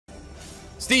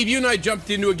Steve, you and I jumped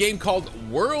into a game called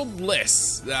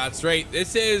Worldless. That's right.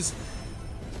 This is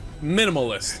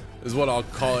minimalist, is what I'll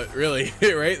call it, really,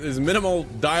 right? There's minimal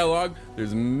dialogue.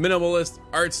 There's minimalist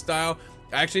art style.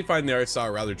 I actually find the art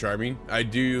style rather charming. I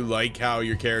do like how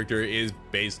your character is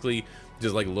basically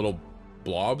just like little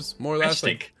blobs, more or less.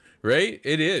 Like, right?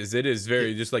 It is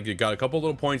very just like you got a couple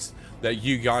little points that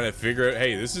you gotta figure out.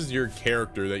 Hey, this is your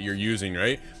character that you're using,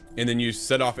 right? And then you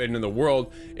set off into the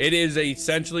world. It is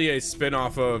essentially a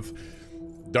spin-off of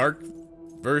dark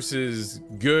versus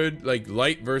good, like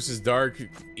light versus dark,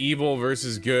 evil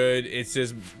versus good. It's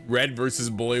just red versus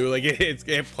blue. Like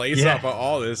it plays off of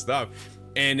all this stuff.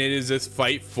 And it is this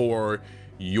fight for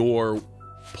your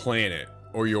planet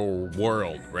or your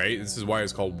world, right? This is why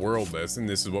it's called Worldless, and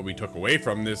this is what we took away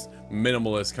from this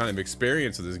minimalist kind of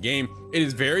experience of this game. It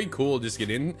is very cool to just get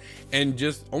in and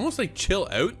just almost like chill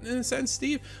out in a sense,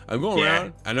 Steve. I'm going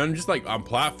around and I'm just like, I'm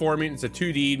platforming. It's a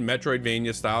 2D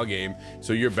Metroidvania style game.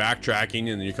 So you're backtracking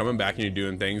and then you're coming back and you're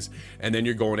doing things, and then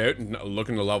you're going out and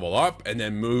looking to level up and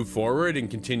then move forward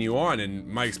and continue on. And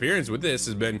my experience with this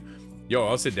has been, yo,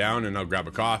 I'll sit down and I'll grab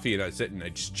a coffee and I sit and I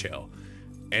just chill.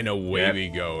 And away we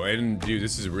go. And dude,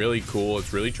 this is really cool.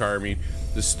 It's really charming.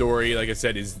 The story, like I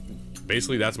said, is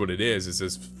basically that's what it is. It's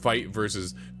this fight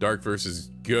versus dark versus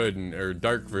good, or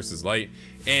dark versus light.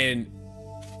 And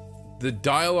the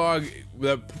dialogue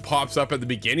that pops up at the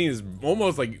beginning is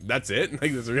almost like that's it.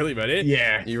 Like that's really about it.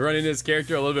 Yeah. You run into this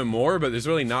character a little bit more, but there's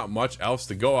really not much else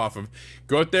to go off of.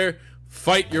 Go out there,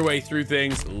 fight your way through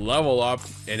things, level up,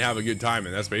 and have a good time.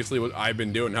 And that's basically what I've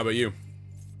been doing. How about you?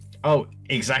 Oh,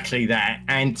 exactly that.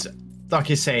 And like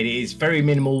I said, it is very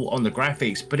minimal on the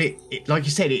graphics, but it like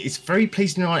you said, it's very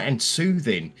pleasing and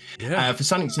soothing. For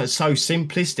something that's so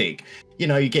simplistic. You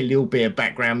know, you get a little bit of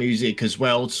background music as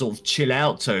well to sort of chill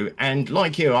out to. And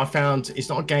like you, I found it's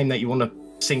not a game that you want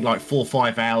to sink like 4 or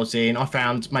 5 hours in. I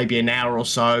found maybe an hour or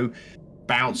so,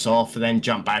 bounce off, and then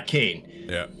jump back in.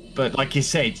 Yeah. But like you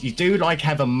said, you do like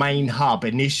have a main hub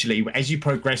initially as you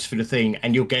progress through the thing,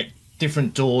 and you'll get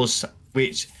different doors,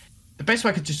 which the best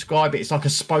way I could describe it is like a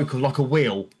spoke of like a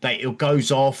wheel that it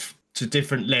goes off to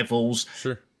different levels.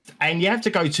 Sure. And you have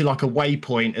to go to like a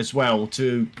waypoint as well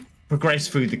to progress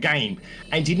through the game.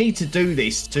 And you need to do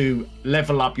this to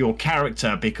level up your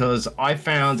character, because I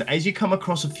found as you come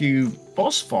across a few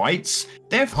boss fights,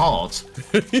 they're hard.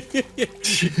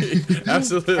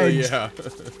 Absolutely,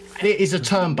 and it is a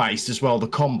turn-based as well, the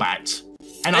combat.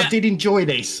 And I did enjoy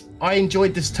this. I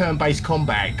enjoyed this turn-based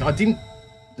combat. I didn't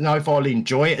know if I'll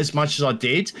enjoy it as much as I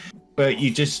did, but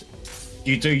you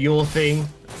do your thing,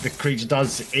 the creature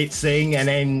does its thing, and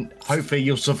then hopefully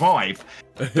you'll survive.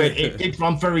 But it did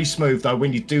run very smooth though.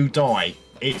 When you do die,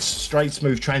 it's straight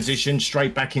smooth transition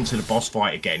straight back into the boss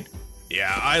fight again.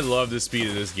 Yeah, I love the speed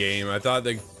of this game. I thought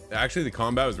that actually the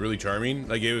combat was really charming.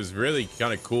 Like it was really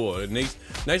kind of cool. A nice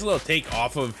little take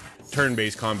off of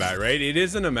turn-based combat, right? It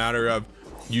isn't a matter of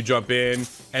you jump in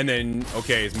and then,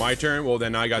 okay, it's my turn. Well,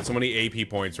 then I got so many AP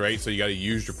points, right? So you got to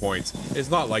use your points. It's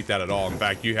not like that at all. In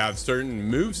fact, you have certain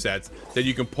move sets that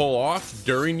you can pull off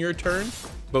during your turn.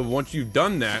 But once you've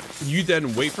done that, you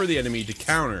then wait for the enemy to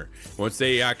counter. Once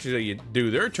they actually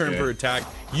do their turn for attack,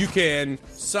 you can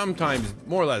sometimes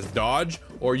more or less dodge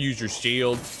or use your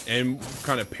shield and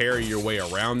kind of parry your way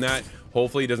around that.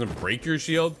 Hopefully it doesn't break your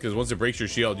shield, because once it breaks your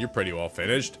shield, you're pretty well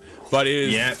finished. But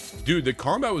it is, dude, the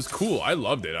combat was cool. I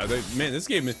loved it. I thought, man, this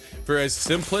game is, for as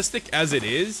simplistic as it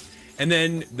is, and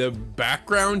then the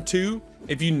background too,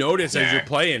 if you notice as you're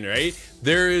playing, right,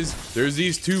 there's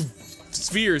these two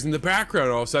spheres in the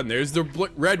background. All of a sudden there's the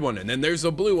red one, and then there's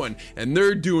the blue one, and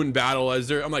they're doing battle as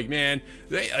they're, I'm like, man,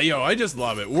 I just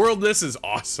love it. Worldless is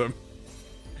awesome.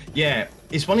 Yeah,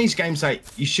 it's one of these games that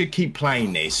you should keep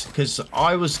playing this, because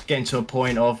I was getting to a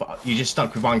point of you just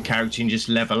stuck with one character and just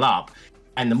level up.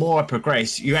 And the more I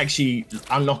progress, you actually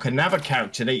unlock another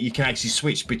character that you can actually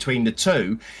switch between the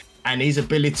two. And his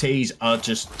abilities are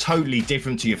just totally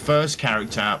different to your first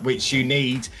character, which you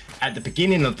need at the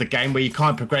beginning of the game where you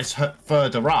can't progress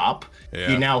further up.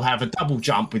 You now have a double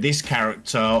jump with this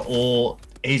character, or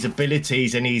his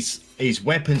abilities and his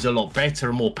weapons are a lot better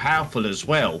and more powerful as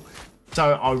well.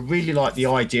 So I really like the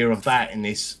idea of that in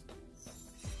this.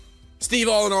 Steve,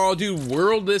 all in all, dude,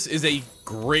 Worldless is a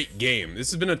great game.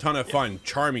 This has been a ton of fun,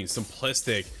 charming,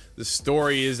 simplistic. The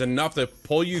story is enough to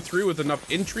pull you through with enough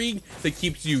intrigue that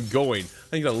keeps you going. I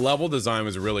think the level design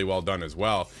was really well done as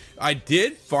well. I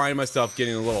did find myself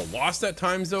getting a little lost at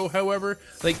times though, however.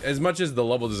 Like, as much as the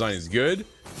level design is good,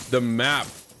 the map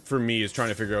for me is trying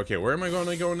to figure out, okay, where am I going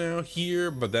to go now? Here,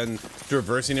 but then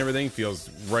traversing everything feels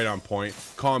right on point.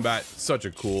 Combat, such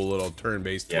a cool little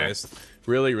turn-based twist.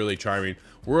 Really, really charming.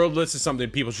 Worldless is something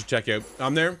people should check out.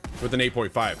 I'm there with an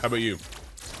 8.5. How about you?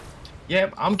 Yeah,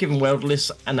 I'm giving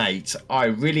Worldless an 8. I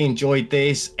really enjoyed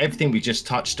this. Everything we just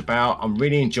touched about, I'm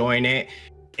really enjoying it.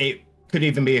 It could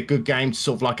even be a good game,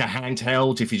 sort of like a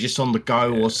handheld if you're just on the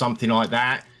go or something like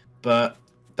that. But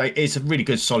it's a really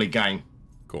good, solid game.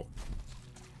 Cool.